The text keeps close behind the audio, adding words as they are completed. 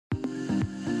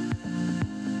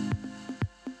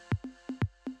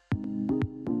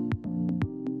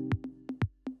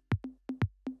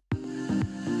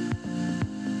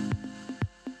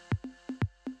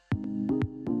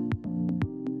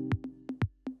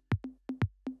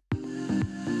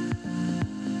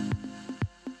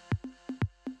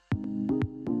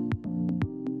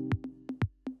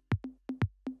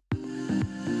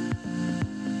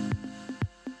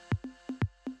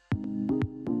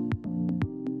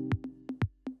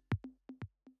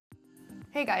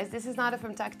Hey guys, this is Nada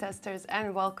from Techtesters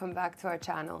and welcome back to our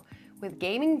channel. With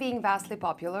gaming being vastly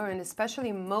popular and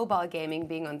especially mobile gaming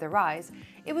being on the rise,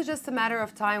 it was just a matter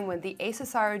of time when the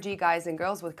ASUS ROG guys and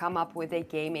girls would come up with a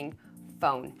gaming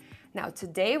phone. Now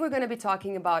today we're going to be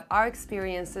talking about our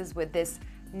experiences with this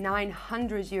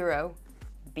 €900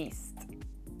 beast.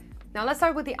 Now let's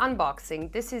start with the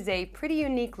unboxing. This is a pretty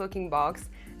unique looking box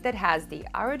that has the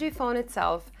ROG phone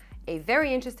itself, a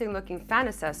very interesting looking fan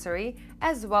accessory,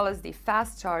 as well as the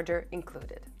fast charger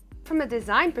included. From a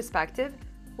design perspective,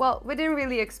 well, we didn't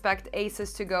really expect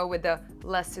ASUS to go with the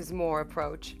less is more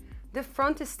approach. The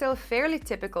front is still fairly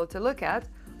typical to look at,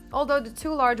 although the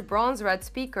two large bronze red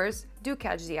speakers do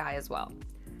catch the eye as well.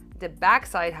 The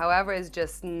backside, however, is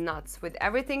just nuts, with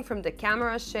everything from the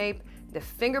camera shape, the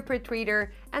fingerprint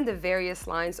reader, and the various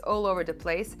lines all over the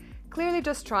place, clearly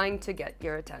just trying to get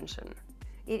your attention.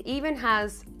 It even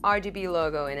has RGB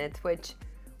logo in it, which,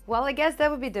 well, I guess that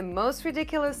would be the most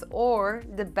ridiculous or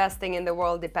the best thing in the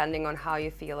world, depending on how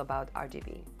you feel about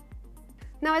RGB.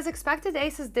 Now, as expected,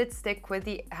 ASUS did stick with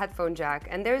the headphone jack,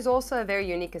 and there is also a very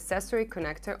unique accessory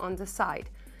connector on the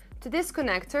side. To this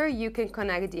connector, you can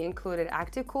connect the included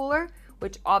active cooler,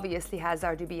 which obviously has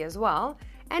RGB as well,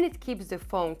 and it keeps the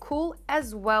phone cool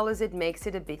as well as it makes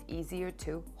it a bit easier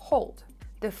to hold.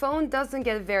 The phone doesn't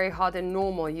get very hot in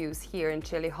normal use here in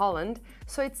chilly Holland,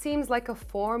 so it seems like a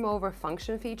form over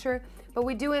function feature, but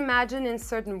we do imagine in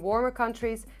certain warmer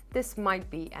countries this might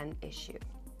be an issue.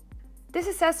 This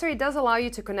accessory does allow you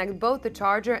to connect both the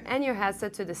charger and your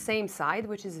headset to the same side,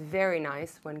 which is very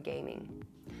nice when gaming.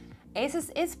 ASUS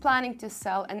is planning to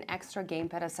sell an extra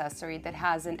gamepad accessory that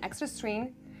has an extra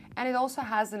screen, and it also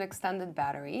has an extended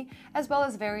battery, as well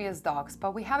as various docks,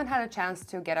 but we haven't had a chance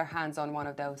to get our hands on one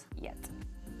of those yet.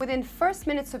 Within first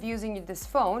minutes of using this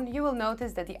phone, you will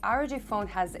notice that the ROG phone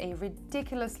has a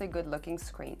ridiculously good looking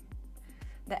screen.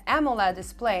 The AMOLED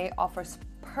display offers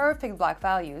perfect black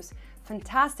values,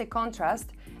 fantastic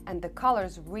contrast, and the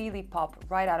colors really pop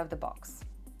right out of the box.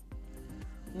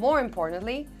 More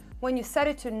importantly, when you set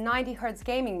it to 90 Hz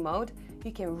gaming mode,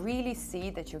 you can really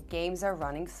see that your games are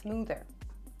running smoother.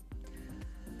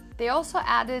 They also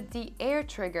added the air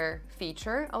trigger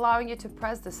feature, allowing you to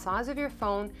press the size of your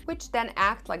phone, which then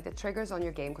act like the triggers on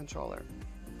your game controller.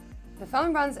 The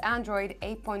phone runs Android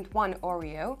 8.1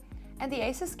 Oreo, and the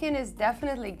ASUS skin is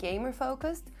definitely gamer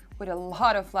focused with a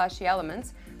lot of flashy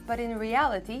elements, but in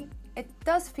reality, it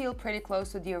does feel pretty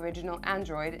close to the original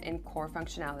Android in core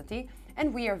functionality,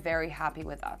 and we are very happy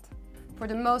with that. For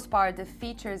the most part, the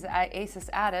features that ASUS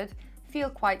added feel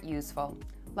quite useful,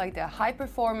 like the high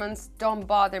performance, don't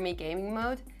bother me gaming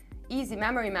mode, easy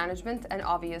memory management, and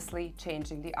obviously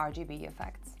changing the RGB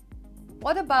effects.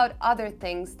 What about other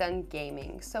things than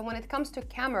gaming? So when it comes to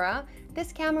camera,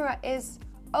 this camera is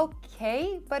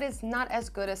okay, but it's not as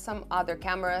good as some other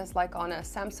cameras like on a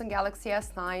Samsung Galaxy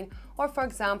S9 or, for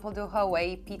example, the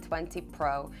Huawei P20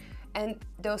 Pro. And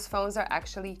those phones are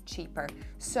actually cheaper.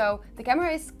 So the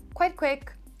camera is quite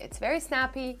quick, it's very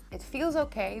snappy, it feels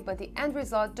okay, but the end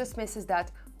result just misses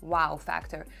that wow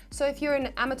factor. So if you're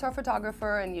an amateur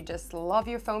photographer and you just love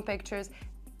your phone pictures,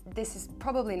 this is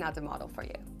probably not the model for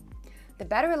you. The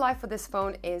battery life for this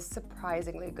phone is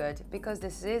surprisingly good because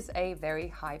this is a very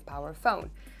high power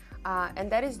phone.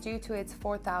 And that is due to its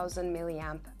 4000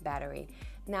 milliamp battery.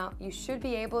 Now, you should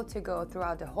be able to go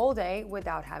throughout the whole day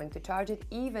without having to charge it,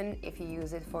 even if you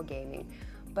use it for gaming.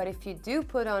 But if you do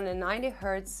put on a 90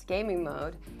 Hz gaming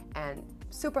mode and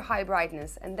super high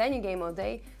brightness and then you game all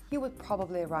day, you would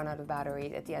probably run out of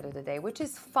battery at the end of the day, which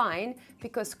is fine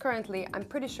because currently I'm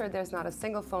pretty sure there's not a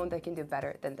single phone that can do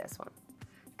better than this one.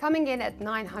 Coming in at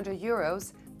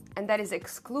 €900, and that is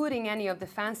excluding any of the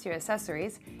fancier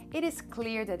accessories, it is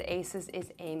clear that ASUS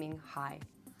is aiming high.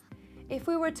 If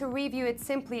we were to review it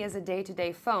simply as a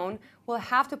day-to-day phone, we'll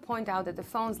have to point out that the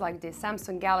phones like the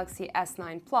Samsung Galaxy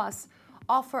S9 Plus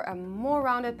offer a more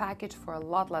rounded package for a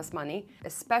lot less money,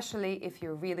 especially if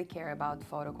you really care about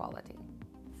photo quality.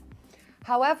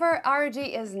 However, ROG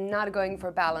is not going for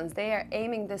balance. They are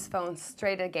aiming this phone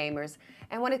straight at gamers.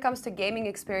 And when it comes to gaming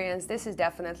experience, this is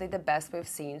definitely the best we've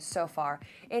seen so far.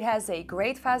 It has a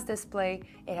great fast display,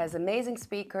 it has amazing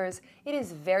speakers, it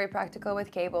is very practical with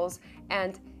cables,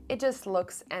 and it just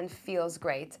looks and feels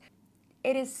great.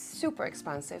 It is super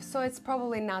expensive, so it's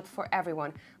probably not for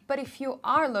everyone. But if you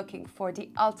are looking for the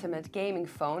ultimate gaming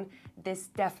phone, this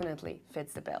definitely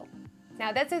fits the bill.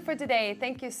 Now that's it for today.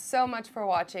 Thank you so much for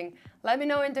watching. Let me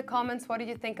know in the comments what did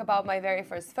you think about my very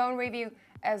first phone review,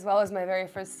 as well as my very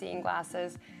first seeing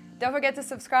glasses. Don't forget to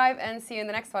subscribe and see you in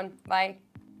the next one. Bye!